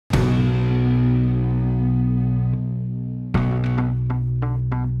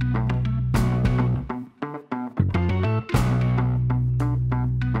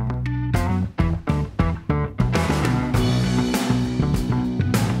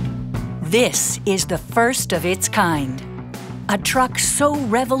This is the first of its kind. A truck so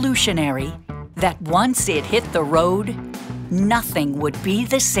revolutionary that once it hit the road, nothing would be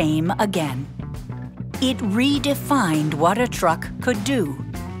the same again. It redefined what a truck could do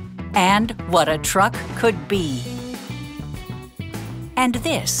and what a truck could be. And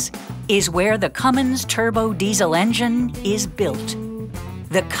this is where the Cummins turbo diesel engine is built.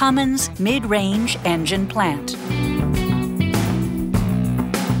 The Cummins Mid-Range Engine Plant.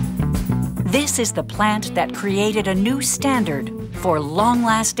 This is the plant that created a new standard for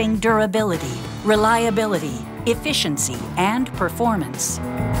long-lasting durability, reliability, efficiency, and performance.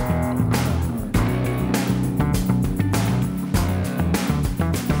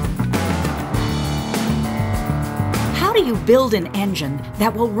 How do you build an engine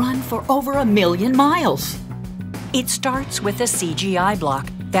that will run for over 1 million miles? It starts with a CGI block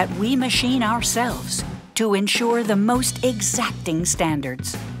that we machine ourselves to ensure the most exacting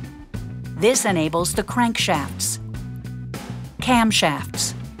standards. This enables the crankshafts,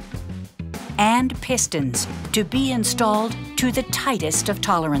 camshafts, and pistons to be installed to the tightest of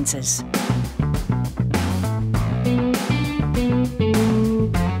tolerances.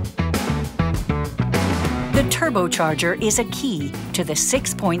 The turbocharger is a key to the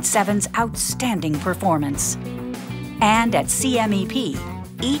 6.7's outstanding performance. And at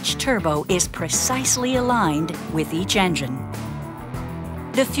CMEP, each turbo is precisely aligned with each engine.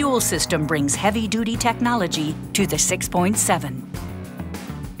 The fuel system brings heavy-duty technology to the 6.7.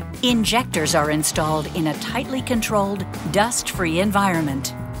 Injectors are installed in a tightly controlled, dust-free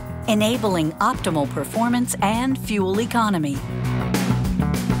environment, enabling optimal performance and fuel economy.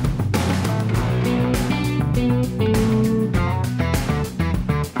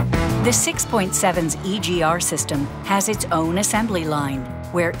 The 6.7's EGR system has its own assembly line,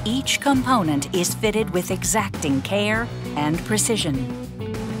 where each component is fitted with exacting care and precision.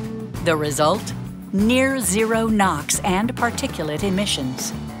 The result? Near zero NOx and particulate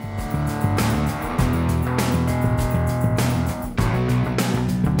emissions.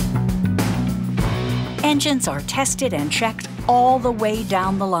 Engines are tested and checked all the way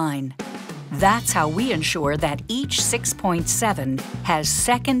down the line. That's how we ensure that each 6.7 has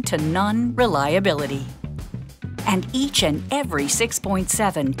second-to-none reliability. And each and every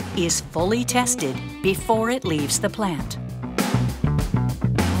 6.7 is fully tested before it leaves the plant.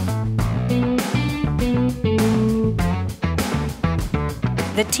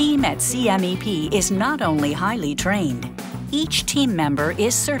 The team at CMEP is not only highly trained, each team member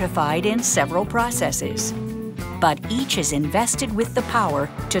is certified in several processes, but each is invested with the power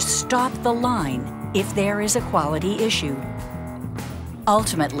to stop the line if there is a quality issue.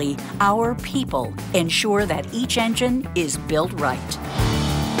 Ultimately, our people ensure that each engine is built right.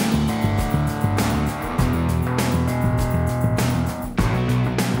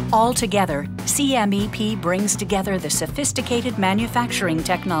 Altogether, CMEP brings together the sophisticated manufacturing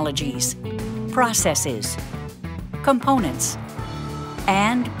technologies, processes, components,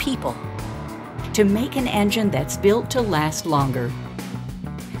 and people to make an engine that's built to last longer.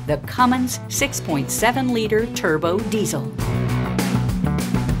 The Cummins 6.7-liter turbo diesel.